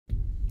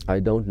I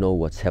don't know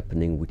what's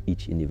happening with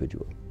each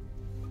individual.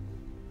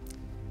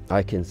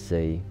 I can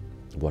say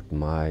what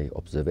my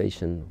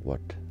observation,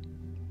 what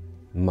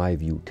my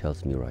view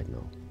tells me right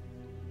now.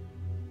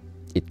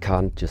 It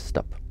can't just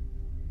stop.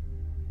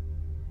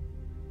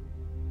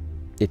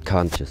 It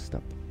can't just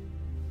stop.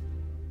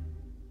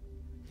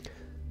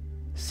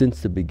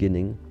 Since the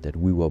beginning that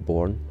we were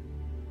born,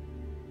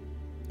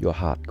 your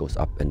heart goes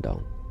up and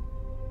down.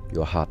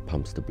 Your heart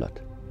pumps the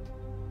blood.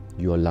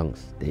 Your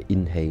lungs, they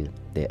inhale,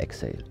 they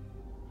exhale.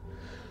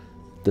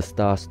 The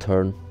stars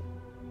turn.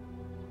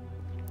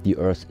 The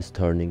earth is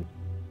turning.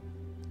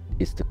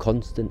 It's the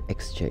constant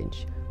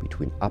exchange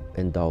between up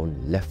and down,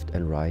 left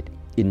and right,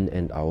 in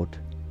and out,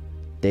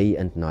 day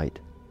and night.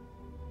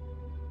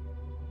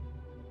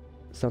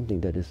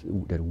 Something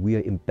that we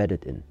are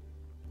embedded in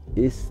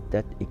is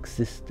that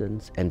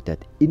existence and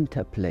that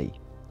interplay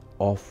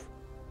of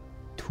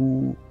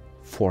two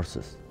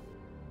forces.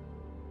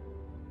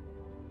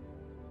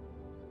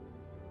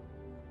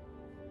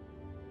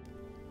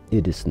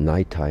 It is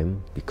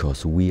nighttime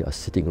because we are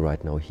sitting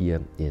right now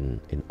here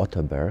in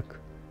Otterberg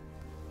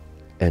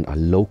and are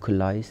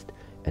localized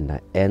and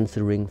are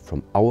answering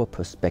from our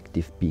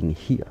perspective being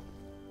here.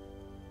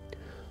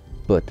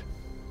 But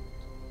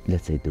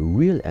let's say the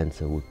real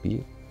answer would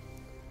be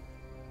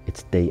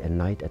it's day and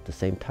night at the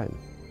same time.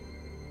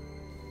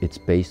 It's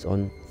based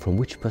on from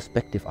which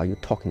perspective are you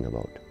talking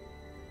about.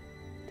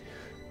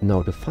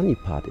 Now the funny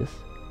part is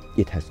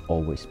it has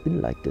always been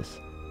like this.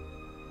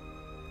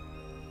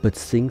 But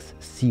things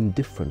seem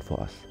different for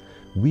us.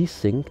 We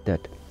think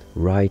that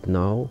right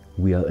now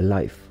we are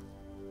alive.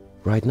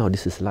 Right now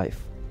this is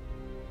life.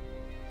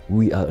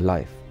 We are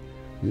alive.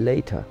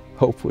 Later,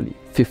 hopefully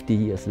 50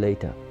 years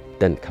later,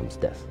 then comes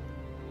death.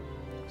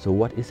 So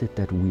what is it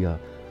that we are,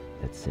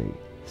 let's say,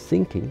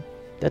 thinking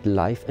that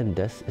life and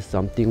death is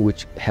something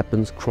which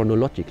happens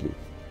chronologically,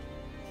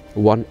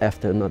 one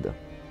after another.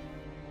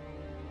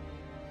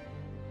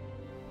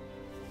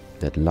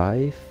 That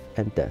life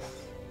and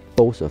death,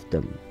 both of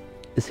them,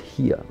 is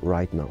here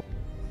right now.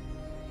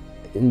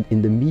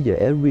 In the media,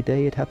 every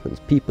day it happens.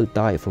 People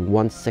die from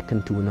one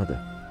second to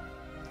another,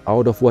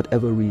 out of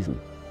whatever reason.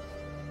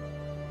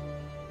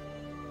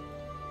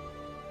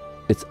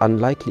 It's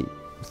unlikely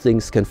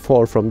things can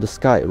fall from the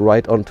sky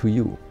right onto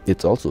you.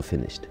 It's also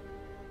finished.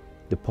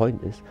 The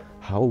point is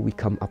how we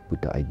come up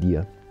with the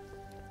idea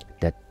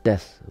that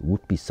death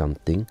would be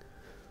something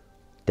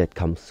that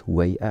comes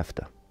way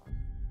after.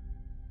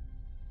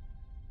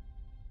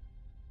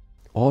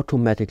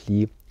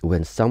 Automatically,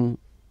 when some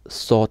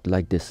thought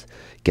like this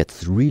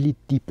gets really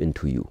deep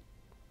into you,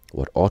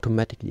 what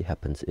automatically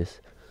happens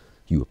is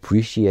you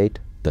appreciate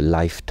the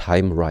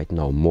lifetime right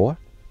now more,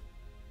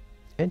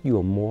 and you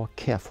are more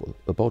careful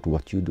about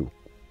what you do.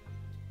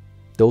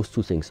 Those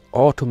two things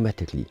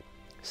automatically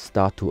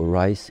start to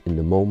arise in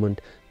the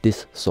moment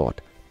this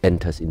thought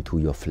enters into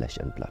your flesh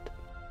and blood.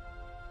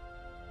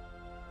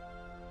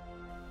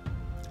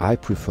 I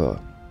prefer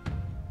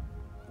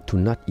to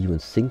not even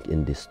think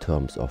in these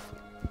terms of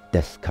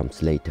death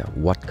comes later,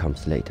 what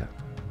comes later.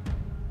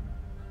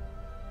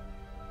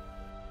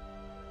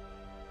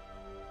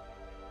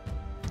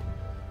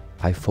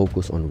 I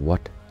focus on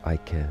what I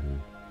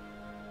can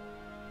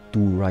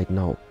do right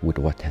now with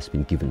what has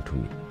been given to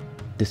me.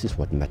 This is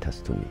what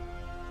matters to me.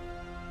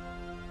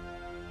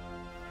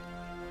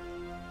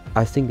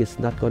 I think it's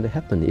not going to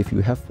happen if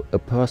you have a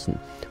person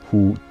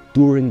who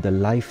during the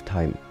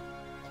lifetime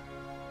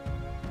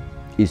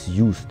is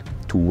used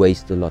to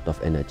waste a lot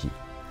of energy,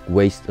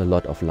 waste a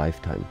lot of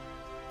lifetime.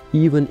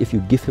 Even if you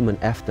give him an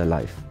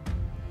afterlife,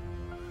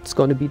 it's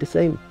going to be the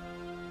same.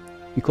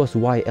 Because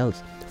why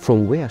else?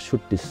 From where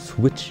should this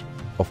switch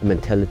of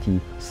mentality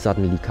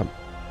suddenly come?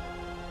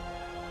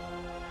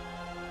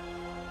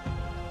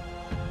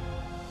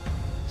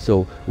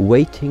 So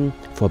waiting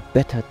for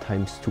better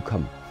times to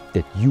come,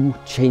 that you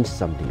change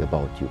something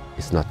about you,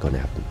 is not going to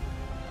happen.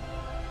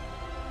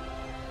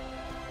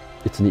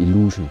 It's an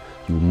illusion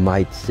you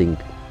might think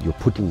you're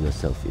putting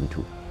yourself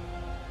into.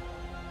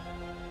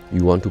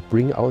 You want to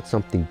bring out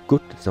something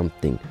good,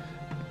 something,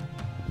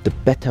 the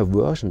better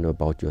version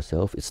about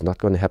yourself. It's not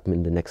going to happen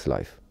in the next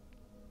life.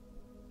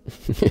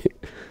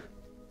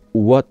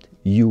 What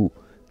you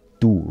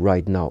do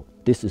right now,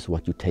 this is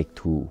what you take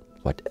to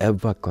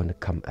whatever gonna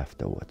come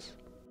afterwards.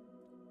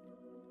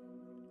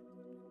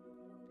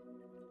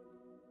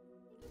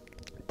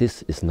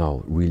 This is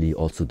now really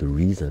also the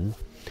reason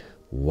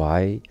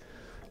why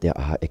there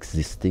are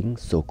existing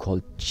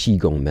so-called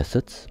Qigong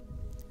methods,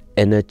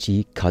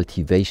 energy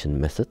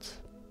cultivation methods,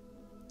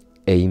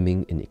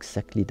 aiming in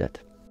exactly that.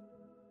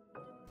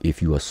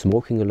 If you are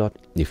smoking a lot,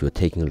 if you're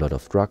taking a lot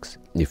of drugs,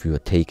 if you are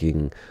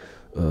taking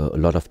a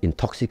lot of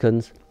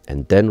intoxicants,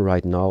 and then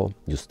right now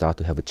you start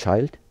to have a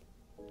child,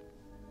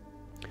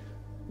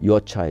 your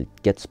child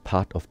gets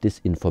part of this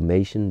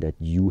information that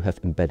you have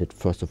embedded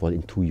first of all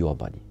into your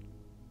body.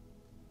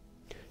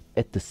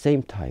 At the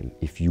same time,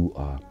 if you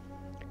are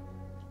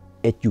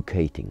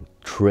educating,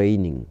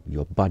 training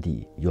your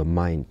body, your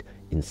mind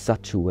in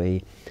such a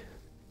way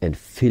and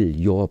fill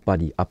your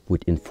body up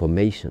with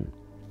information,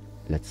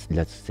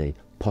 let's say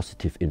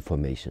positive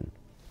information,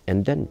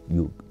 and then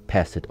you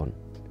pass it on.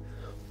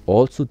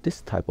 Also,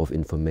 this type of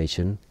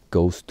information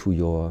goes to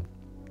your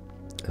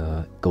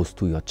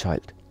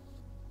child.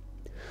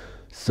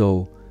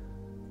 So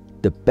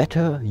the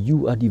better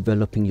you are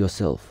developing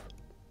yourself,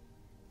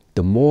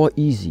 the more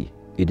easy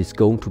it is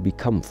going to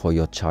become for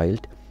your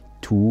child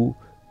to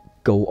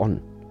go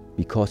on,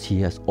 because he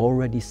has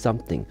already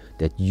something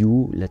that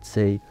you, let's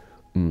say,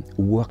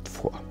 worked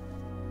for,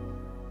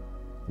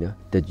 yeah,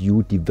 that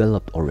you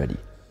developed already.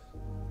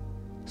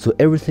 So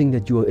everything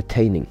that you are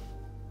attaining,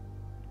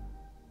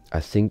 I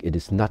think it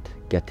is not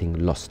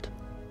getting lost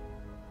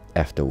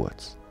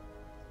afterwards.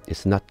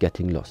 It's not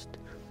getting lost.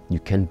 You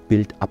can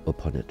build up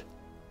upon it.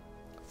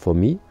 For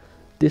me,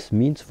 this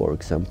means, for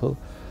example,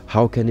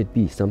 how can it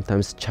be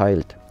sometimes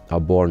child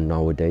are born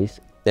nowadays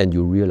and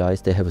you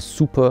realize they have a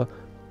super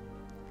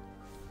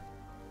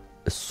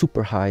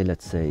high,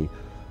 let's say,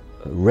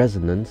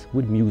 resonance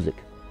with music.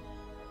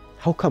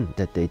 How come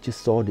that they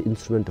just saw the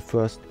instrument the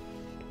first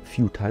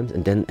few times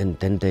and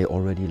then they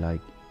already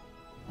like,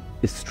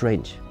 it's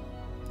strange.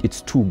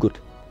 It's too good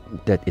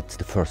that it's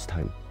the first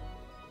time.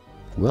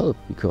 Well,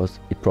 because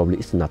it probably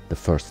is not the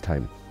first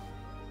time.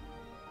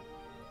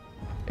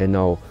 And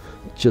now,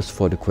 just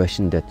for the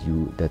question that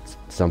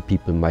some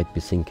people might be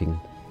thinking,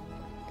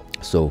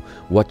 so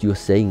what you're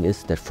saying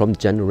is that from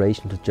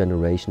generation to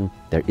generation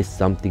there is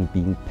something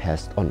being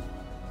passed on.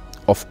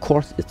 Of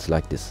course it's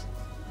like this.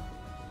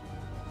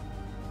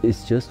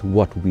 It's just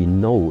what we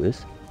know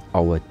is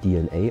our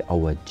DNA,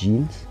 our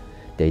genes,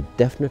 they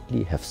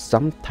definitely have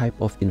some type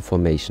of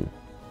information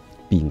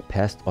being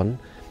passed on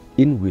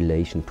in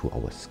relation to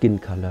our skin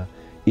color,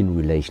 in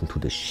relation to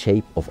the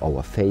shape of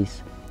our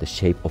face, the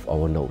shape of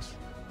our nose.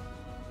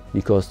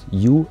 Because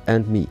you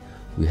and me,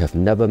 we have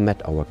never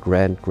met our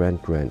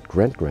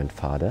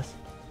grandfathers,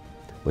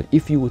 but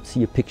if you would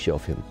see a picture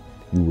of him,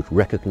 you would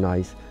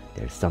recognize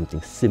there is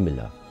something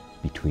similar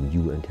between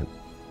you and him.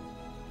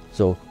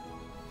 So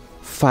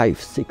 5,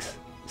 6,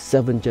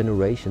 7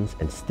 generations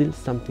and still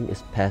something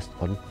is passed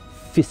on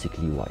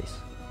physically wise.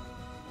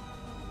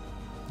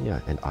 Yeah,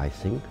 and I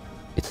think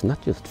it's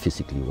not just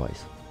physically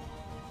wise.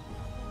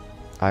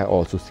 I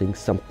also think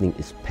something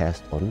is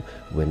passed on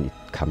when it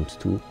comes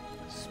to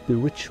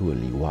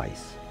spiritually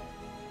wise.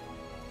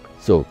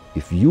 So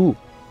if you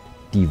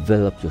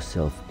develop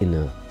yourself in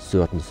a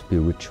certain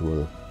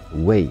spiritual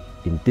way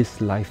in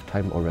this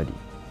lifetime already,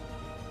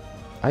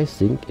 I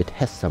think it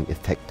has some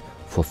effect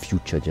for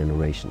future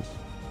generations.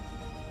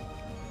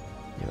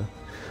 Yeah?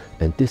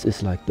 And this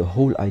is like the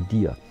whole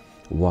idea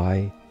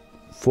why,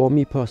 for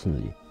me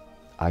personally,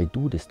 I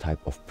do this type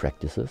of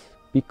practices,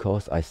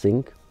 because I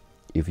think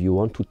if you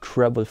want to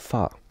travel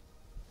far,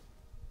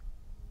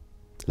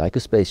 like a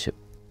spaceship,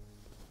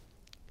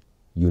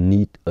 you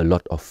need a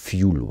lot of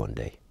fuel one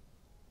day.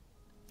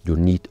 You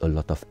need a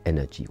lot of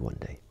energy one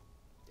day.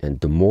 And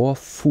the more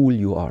full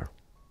you are,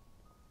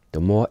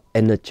 the more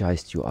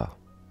energized you are,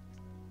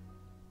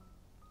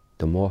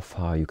 the more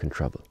far you can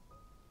travel.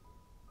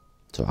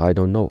 So I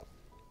don't know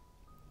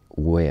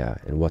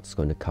where and what's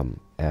going to come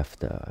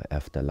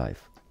after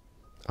life.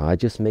 I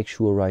just make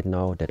sure right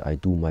now that I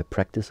do my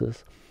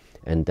practices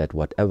and that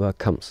whatever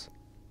comes,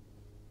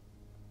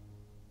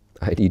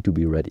 I need to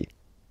be ready.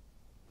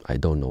 I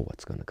don't know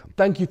what's going to come.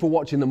 Thank you for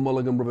watching the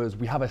Mulligan Brothers.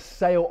 We have a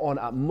sale on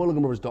at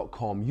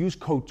MulliganBrothers.com. Use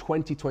code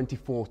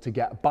 2024 to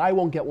get buy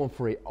one, get one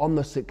free on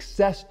the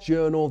success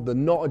journal, the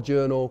not a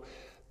journal,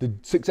 the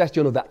success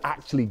journal that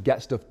actually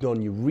gets stuff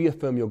done. You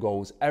reaffirm your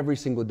goals every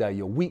single day,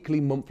 your weekly,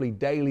 monthly,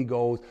 daily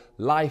goals,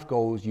 life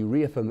goals. You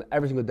reaffirm them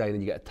every single day, and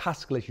then you get a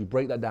task list, you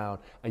break that down,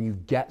 and you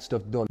get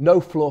stuff done. No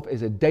Fluff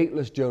is a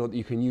dateless journal that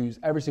you can use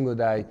every single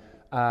day,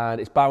 and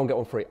it's buy one, get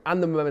one free.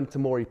 And the Memento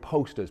Mori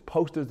posters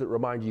that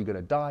remind you you're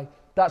gonna die.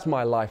 That's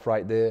my life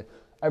right there.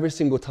 Every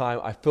single time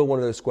I fill one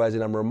of those squares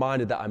in, I'm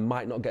reminded that I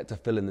might not get to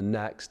fill in the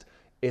next.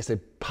 It's a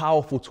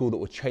powerful tool that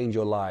will change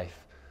your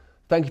life.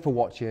 Thank you for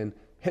watching.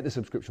 Hit the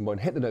subscription button,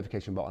 hit the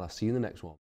notification button. I'll see you in the next one.